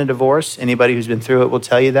destruction than a divorce. Anybody who's been through it will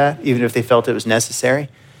tell you that, even if they felt it was necessary.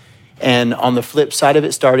 And on the flip side of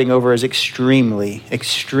it, starting over is extremely,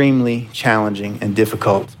 extremely challenging and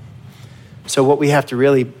difficult. So what we have to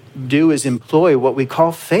really do is employ what we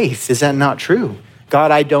call faith. Is that not true? God,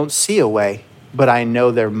 I don't see a way, but I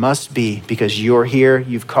know there must be, because you're here,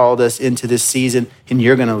 you've called us into this season, and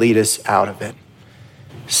you're going to lead us out of it.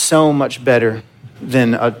 So much better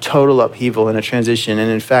than a total upheaval and a transition.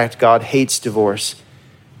 And in fact, God hates divorce,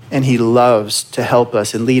 and he loves to help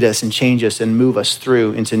us and lead us and change us and move us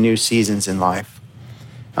through into new seasons in life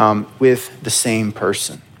with the same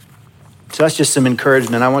person. So that's just some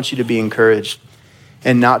encouragement. I want you to be encouraged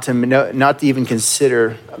and not to even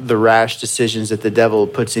consider the rash decisions that the devil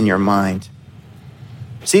puts in your mind.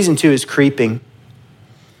 Season 2 is creeping.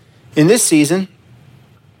 In this season,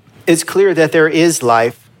 it's clear that there is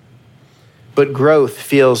life, but growth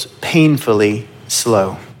feels painfully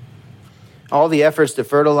slow. All the efforts to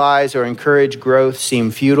fertilize or encourage growth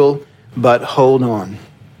seem futile, but hold on.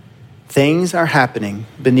 Things are happening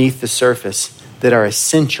beneath the surface that are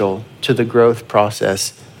essential to the growth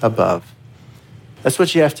process above. That's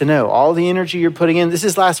what you have to know. All the energy you're putting in, this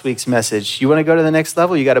is last week's message. You want to go to the next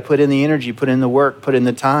level, you got to put in the energy, put in the work, put in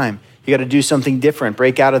the time. You got to do something different,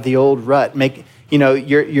 break out of the old rut.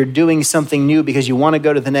 You're doing something new because you want to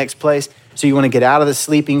go to the next place. So you want to get out of the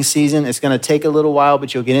sleeping season. It's going to take a little while,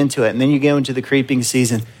 but you'll get into it. And then you go into the creeping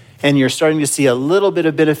season, and you're starting to see a little bit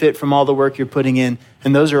of benefit from all the work you're putting in.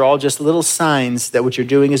 And those are all just little signs that what you're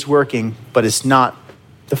doing is working, but it's not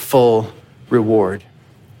the full reward.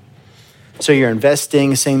 So you're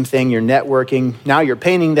investing, same thing, you're networking. Now you're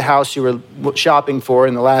painting the house you were shopping for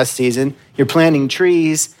in the last season. You're planting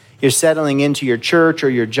trees. You're settling into your church or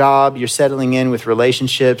your job. You're settling in with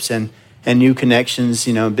relationships and new connections,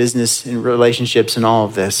 business and relationships and all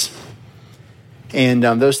of this. And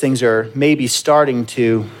those things are maybe starting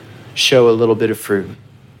to show a little bit of fruit.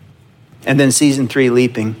 And then season 3,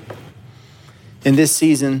 leaping. In this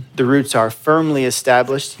season, the roots are firmly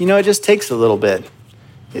established. It just takes a little bit.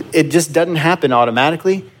 It just doesn't happen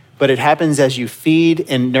automatically, but it happens as you feed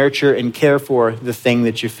and nurture and care for the thing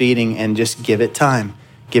that you're feeding, and just give it time,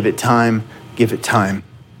 give it time, give it time.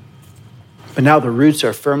 But now the roots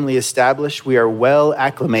are firmly established. We are well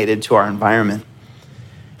acclimated to our environment.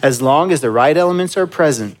 As long as the right elements are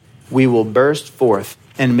present, we will burst forth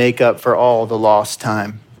and make up for all the lost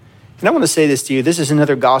time. And I want to say this to you. This is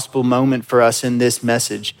another gospel moment for us in this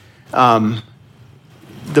message.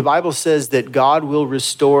 The Bible says that God will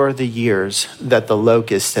restore the years that the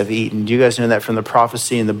locusts have eaten. Do you guys know that from the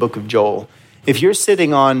prophecy in the book of Joel? If you're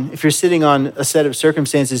sitting on a set of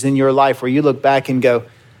circumstances in your life where you look back and go,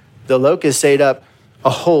 the locusts ate up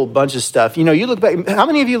a whole bunch of stuff. You look back, how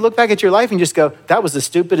many of you look back at your life and just go, that was the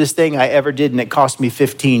stupidest thing I ever did and it cost me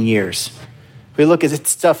 15 years? We look at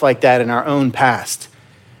stuff like that in our own past.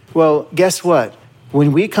 Well, guess what?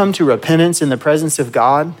 When we come to repentance in the presence of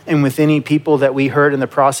God and with any people that we hurt in the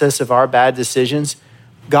process of our bad decisions,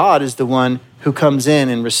 God is the one who comes in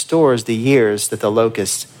and restores the years that the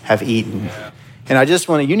locusts have eaten. And I just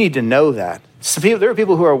you need to know that. There are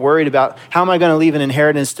people who are worried about, how am I going to leave an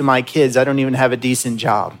inheritance to my kids? I don't even have a decent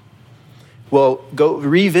job. Well, go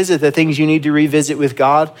revisit the things you need to revisit with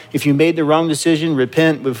God. If you made the wrong decision,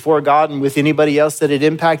 repent before God and with anybody else that it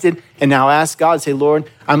impacted. And now ask God, say,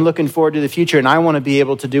 Lord, I'm looking forward to the future and I want to be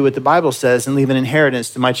able to do what the Bible says and leave an inheritance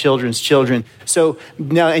to my children's children. So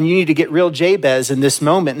now, and you need to get real Jabez in this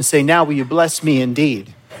moment and say, now will you bless me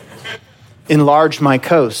indeed? Enlarge my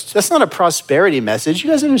coast. That's not a prosperity message. You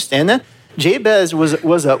guys understand that? Jabez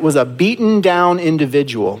was a beaten down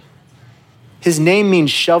individual. His name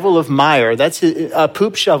means shovel of mire. That's a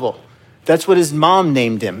poop shovel. That's what his mom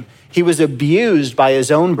named him. He was abused by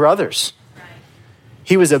his own brothers.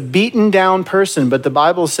 He was a beaten down person, but the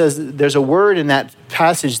Bible says there's a word in that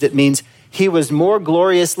passage that means he was more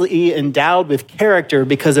gloriously endowed with character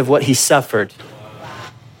because of what he suffered.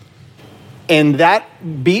 And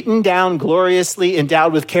that beaten down, gloriously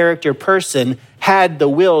endowed with character person had the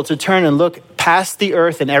will to turn and look past the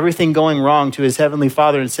earth and everything going wrong to his heavenly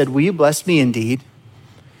Father and said, will you bless me indeed?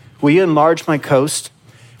 Will you enlarge my coast?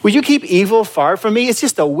 Will you keep evil far from me? It's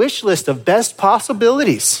just a wish list of best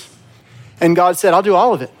possibilities. And God said, I'll do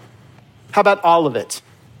all of it. How about all of it?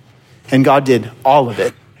 And God did all of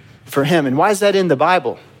it for him. And why is that in the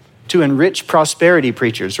Bible? To enrich prosperity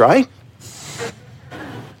preachers, right?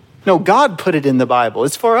 No, God put it in the Bible.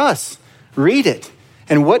 It's for us. Read it.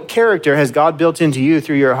 And what character has God built into you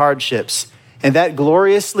through your hardships? And that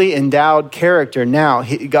gloriously endowed character now,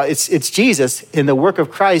 it's Jesus in the work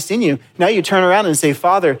of Christ in you. Now you turn around and say,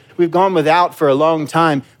 Father, we've gone without for a long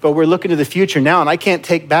time, but we're looking to the future now, and I can't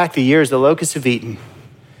take back the years the locusts have eaten.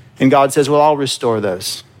 And God says, well, I'll restore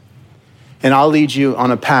those. And I'll lead you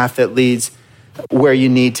on a path that leads where you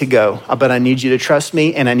need to go. But I need you to trust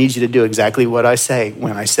me, and I need you to do exactly what I say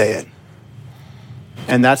when I say it.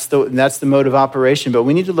 And that's the mode of operation. But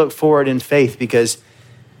we need to look forward in faith, because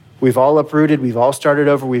we've all uprooted, we've all started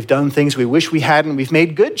over, we've done things we wish we hadn't, we've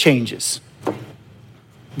made good changes.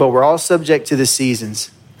 But we're all subject to the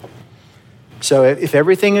seasons. So if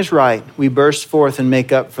everything is right, we burst forth and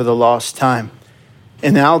make up for the lost time.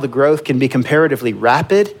 And now the growth can be comparatively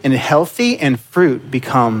rapid and healthy, and fruit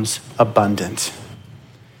becomes abundant.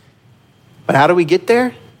 But how do we get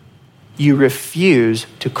there? You refuse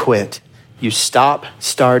to quit. You stop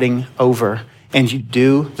starting over, and you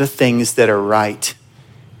do the things that are right.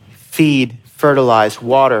 Feed, fertilize,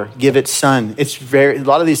 water, give it sun. A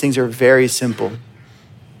lot of these things are very simple,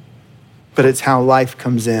 but it's how life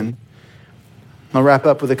comes in. I'll wrap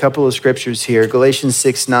up with a couple of scriptures here. Galatians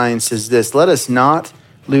 6:9 says this: let us not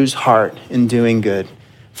lose heart in doing good,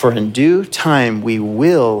 for in due time we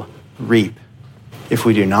will reap if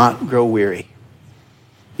we do not grow weary.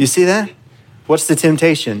 You see that? What's the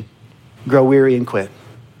temptation? Grow weary and quit.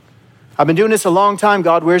 I've been doing this a long time,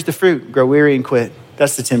 God, where's the fruit? Grow weary and quit.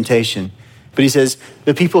 That's the temptation. But he says,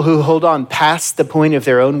 the people who hold on past the point of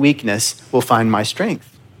their own weakness will find my strength.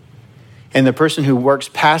 And the person who works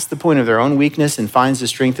past the point of their own weakness and finds the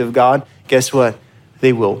strength of God, guess what?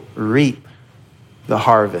 They will reap the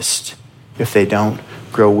harvest if they don't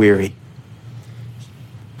grow weary.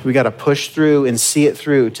 We got to push through and see it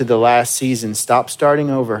through to the last season. Stop starting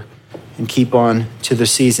over and keep on to the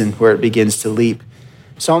season where it begins to leap.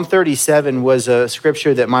 Psalm 37 was a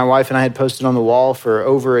scripture that my wife and I had posted on the wall for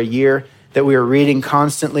over a year, that we were reading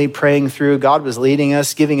constantly, praying through. God was leading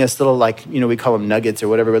us, giving us little, we call them nuggets or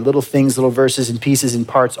whatever, but little things, little verses and pieces and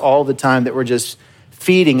parts all the time that were just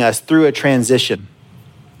feeding us through a transition.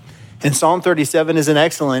 And Psalm 37 is an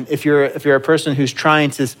excellent, if you're a person who's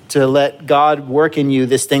trying to let God work in you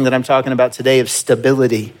this thing that I'm talking about today of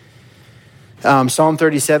stability. Psalm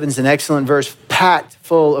 37 is an excellent verse, packed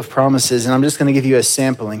full of promises, and I'm just going to give you a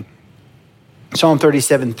sampling. Psalm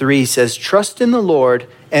 37:3 says, trust in the Lord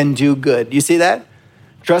and do good. You see that?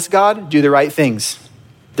 Trust God, do the right things.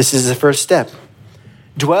 This is the first step.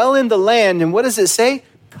 Dwell in the land, and what does it say?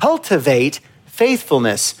 Cultivate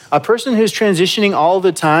faithfulness. A person who's transitioning all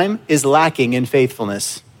the time is lacking in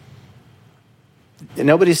faithfulness.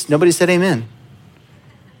 Nobody said amen.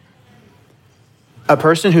 A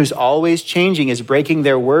person who's always changing is breaking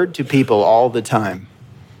their word to people all the time.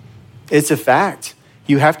 It's a fact.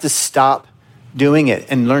 You have to stop doing it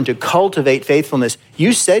and learn to cultivate faithfulness.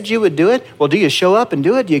 You said you would do it. Well, do you show up and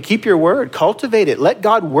do it? Do you keep your word? Cultivate it. Let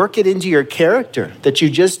God work it into your character that you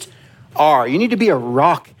just are. You need to be a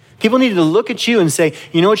rock. People need to look at you and say,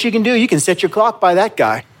 you know what you can do? You can set your clock by that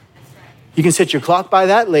guy. You can set your clock by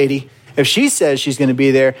that lady. If she says she's going to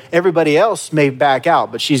be there, everybody else may back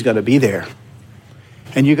out, but she's going to be there.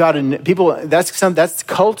 And you got to, people, that's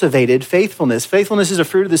cultivated faithfulness. Faithfulness is a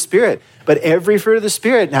fruit of the Spirit, but every fruit of the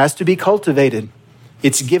Spirit has to be cultivated.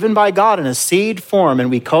 It's given by God in a seed form, and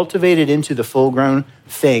we cultivate it into the full-grown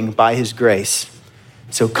thing by his grace.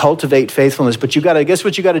 So cultivate faithfulness, but guess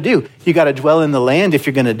what you got to do? You got to dwell in the land if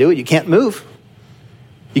you're going to do it. You can't move.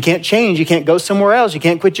 You can't change. You can't go somewhere else. You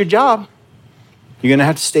can't quit your job. You're going to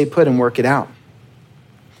have to stay put and work it out.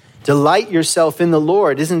 Delight yourself in the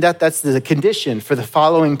Lord. That's the condition for the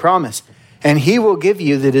following promise. And he will give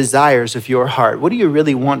you the desires of your heart. What do you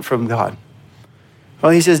really want from God?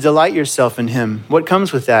 Well, he says, delight yourself in him. What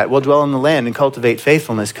comes with that? Well, dwell in the land and cultivate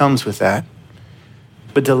faithfulness comes with that.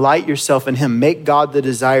 But delight yourself in him. Make God the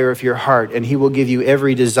desire of your heart, and he will give you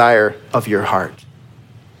every desire of your heart.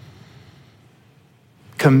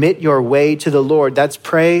 Commit your way to the Lord. That's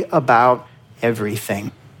pray about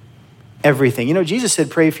everything. Everything. You know, Jesus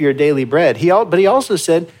said, pray for your daily bread. But he also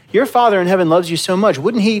said, your Father in heaven loves you so much.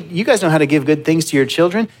 Wouldn't he, you guys know how to give good things to your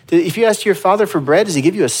children. If you ask your Father for bread, does he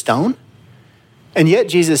give you a stone? And yet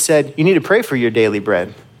Jesus said, you need to pray for your daily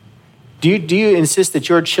bread. Do you insist that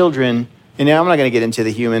your children, and now I'm not going to get into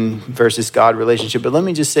the human versus God relationship, but let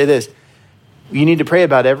me just say this. You need to pray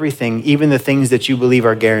about everything, even the things that you believe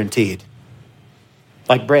are guaranteed.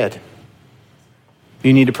 Like bread.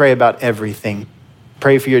 You need to pray about everything.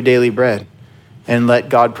 Pray for your daily bread and let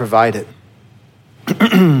God provide it.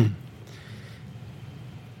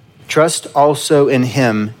 Trust also in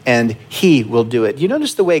him and he will do it. You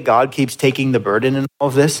notice the way God keeps taking the burden in all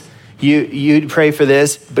of this? You pray for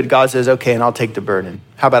this, but God says, okay, and I'll take the burden.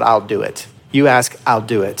 How about I'll do it? You ask, I'll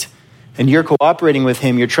do it. And you're cooperating with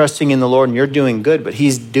him. You're trusting in the Lord and you're doing good, but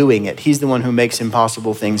he's doing it. He's the one who makes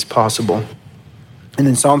impossible things possible. And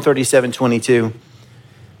then Psalm 37:22.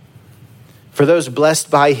 For those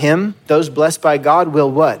blessed by him, those blessed by God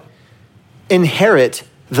will what? Inherit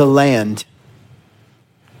the land.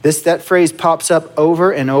 That phrase pops up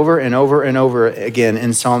over and over and over and over again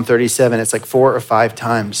in Psalm 37. It's like 4 or 5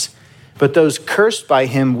 times. But those cursed by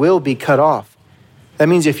him will be cut off. That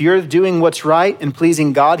means if you're doing what's right and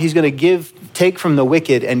pleasing God, he's going to take from the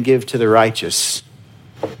wicked and give to the righteous.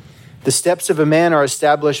 The steps of a man are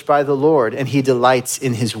established by the Lord, and he delights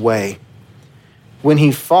in his way. When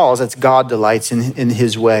he falls, that's God delights in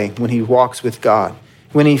his way, when he walks with God.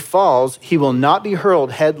 When he falls, he will not be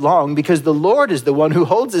hurled headlong because the Lord is the one who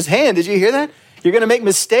holds his hand. Did you hear that? You're going to make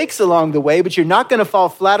mistakes along the way, but you're not going to fall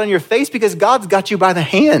flat on your face because God's got you by the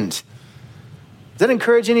hand. Does that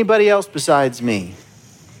encourage anybody else besides me?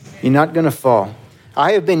 You're not going to fall.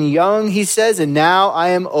 I have been young, he says, and now I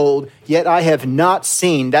am old, yet I have not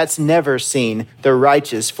seen, that's never seen, the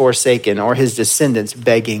righteous forsaken or his descendants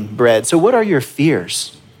begging bread. So what are your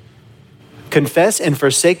fears? Confess and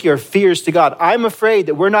forsake your fears to God. I'm afraid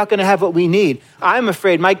that we're not going to have what we need. I'm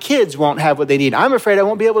afraid my kids won't have what they need. I'm afraid I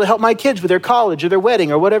won't be able to help my kids with their college or their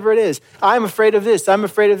wedding or whatever it is. I'm afraid of this. I'm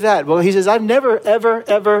afraid of that. Well, he says, I've never, ever,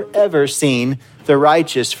 ever, ever seen the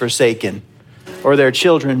righteous forsaken or their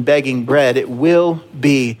children begging bread. It will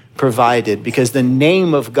be provided because the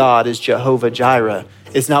name of God is Jehovah Jireh.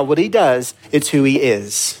 It's not what he does, it's who he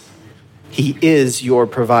is. He is your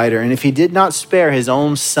provider. And if he did not spare his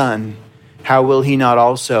own son, how will he not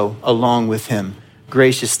also, along with him,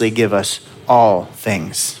 graciously give us all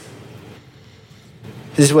things?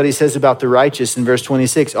 This is what he says about the righteous in verse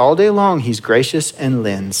 26. All day long, he's gracious and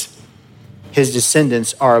lends. His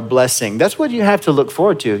descendants are a blessing. That's what you have to look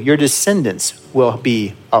forward to. Your descendants will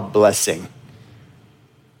be a blessing.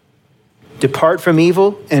 Depart from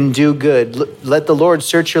evil and do good. Let the Lord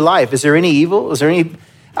search your life. Is there any evil? Is there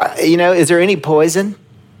any poison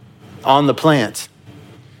on the plant?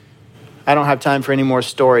 I don't have time for any more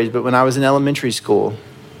stories, but when I was in elementary school,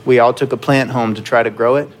 we all took a plant home to try to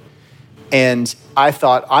grow it. And I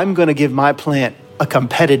thought, I'm going to give my plant a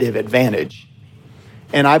competitive advantage.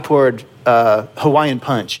 And I poured Hawaiian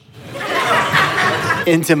Punch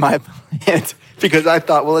into my plant because I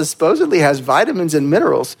thought, well, it supposedly has vitamins and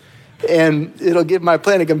minerals and it'll give my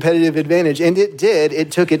plant a competitive advantage. And it did.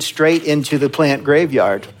 It took it straight into the plant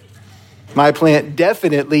graveyard. My plant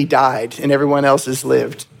definitely died and everyone else's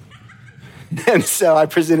lived. And so I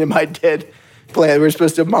presented my dead plant. We were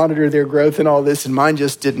supposed to monitor their growth and all this, and mine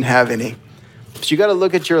just didn't have any. But you got to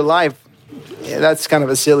look at your life. Yeah, that's kind of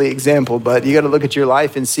a silly example, but you got to look at your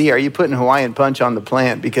life and see, are you putting Hawaiian Punch on the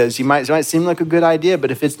plant? Because it might seem like a good idea,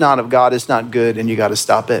 but if it's not of God, it's not good, and you got to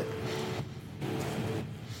stop it.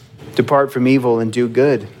 Depart from evil and do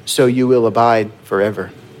good, so you will abide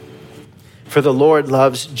forever. For the Lord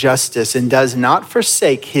loves justice and does not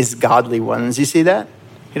forsake his godly ones. You see that?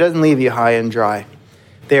 He doesn't leave you high and dry.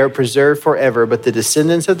 They are preserved forever, but the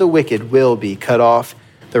descendants of the wicked will be cut off.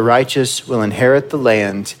 The righteous will inherit the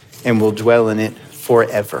land and will dwell in it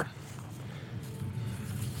forever.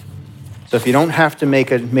 So if you don't have to make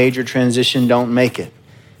a major transition, don't make it.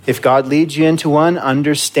 If God leads you into one,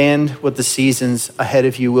 understand what the seasons ahead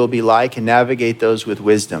of you will be like and navigate those with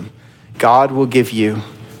wisdom. God will give you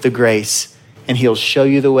the grace and he'll show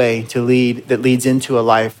you the way to lead that leads into a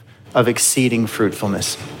life of exceeding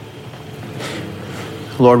fruitfulness.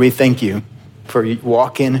 Lord, we thank you for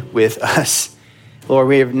walking with us. Lord,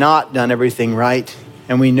 we have not done everything right,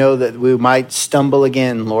 and we know that we might stumble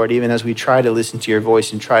again, Lord, even as we try to listen to your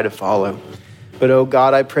voice and try to follow. But, oh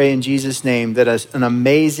God, I pray in Jesus' name that an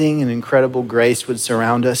amazing and incredible grace would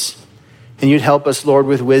surround us, and you'd help us, Lord,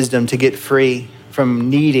 with wisdom to get free from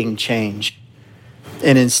needing change.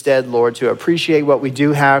 And instead, Lord, to appreciate what we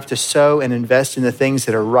do have, to sow and invest in the things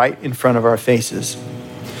that are right in front of our faces.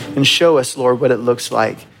 And show us, Lord, what it looks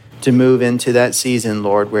like to move into that season,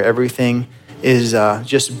 Lord, where everything is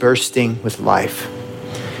just bursting with life.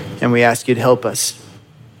 And we ask you to help us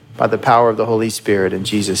by the power of the Holy Spirit in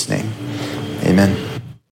Jesus' name. Amen.